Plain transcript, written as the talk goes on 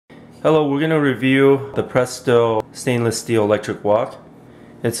Hello, we're going to review the Presto stainless steel electric wok.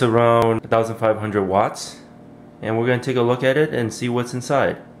 It's around 1500 watts and we're going to take a look at it and see what's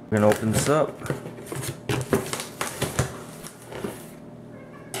inside. We're going to open this up.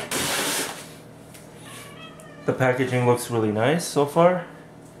 The packaging looks really nice so far.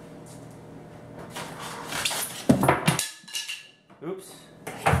 Oops.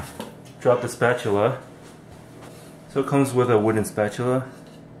 Dropped the spatula. So it comes with a wooden spatula.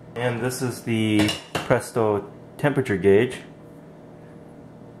 And this is the Presto temperature gauge.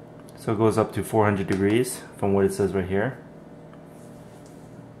 So it goes up to 400 degrees from what it says right here.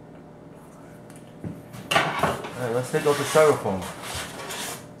 Alright, let's take out the styrofoam.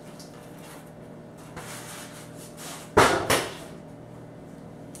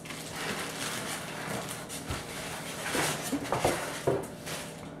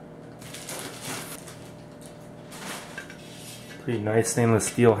 Pretty nice stainless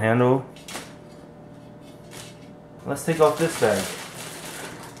steel handle. Let's take off this bag.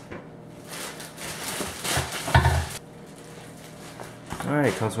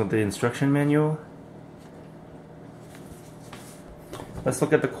 Alright, comes with the instruction manual. Let's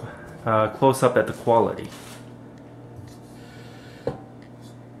look at the close up at the quality.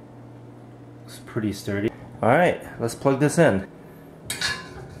 It's pretty sturdy. Alright, let's plug this in.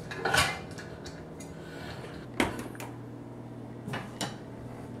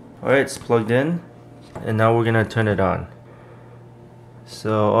 Alright, it's plugged in, and now we're gonna turn it on.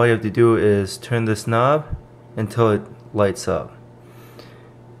 So all you have to do is turn this knob until it lights up.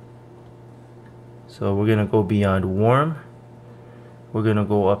 So we're gonna go beyond warm. We're gonna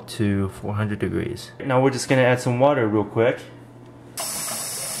go up to 400 degrees. Now we're just gonna add some water real quick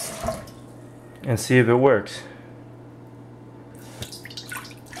and see if it works.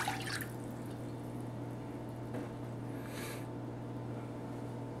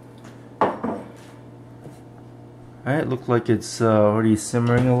 Alright, looks like it's already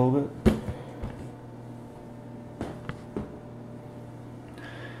simmering a little bit.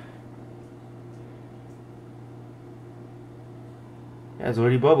 Yeah, it's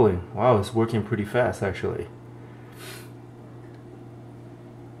already bubbling. Wow, it's working pretty fast actually.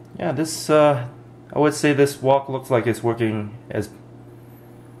 Yeah, this I would say this wok looks like it's working as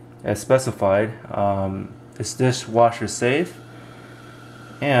specified. It's dishwasher safe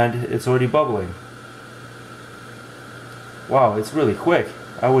and it's already bubbling. Wow, it's really quick.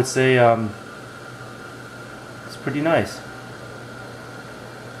 I would say it's pretty nice.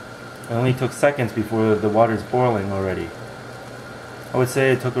 It only took seconds before the water's boiling already. I would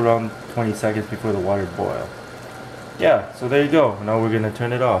say it took around 20 seconds before the water boiled. Yeah, so there you go. Now we're gonna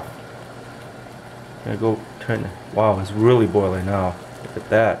turn it off. Gonna go turn it. Wow, it's really boiling now. Look at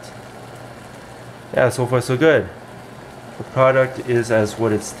that. Yeah, so far so good. The product is as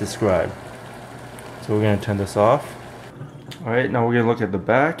what it's described. So we're gonna turn this off. Alright, now we're going to look at the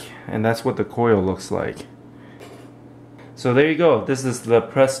back, and that's what the coil looks like. So there you go. This is the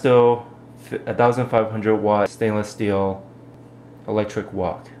Presto 1500 watt stainless steel electric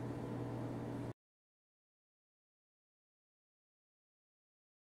wok.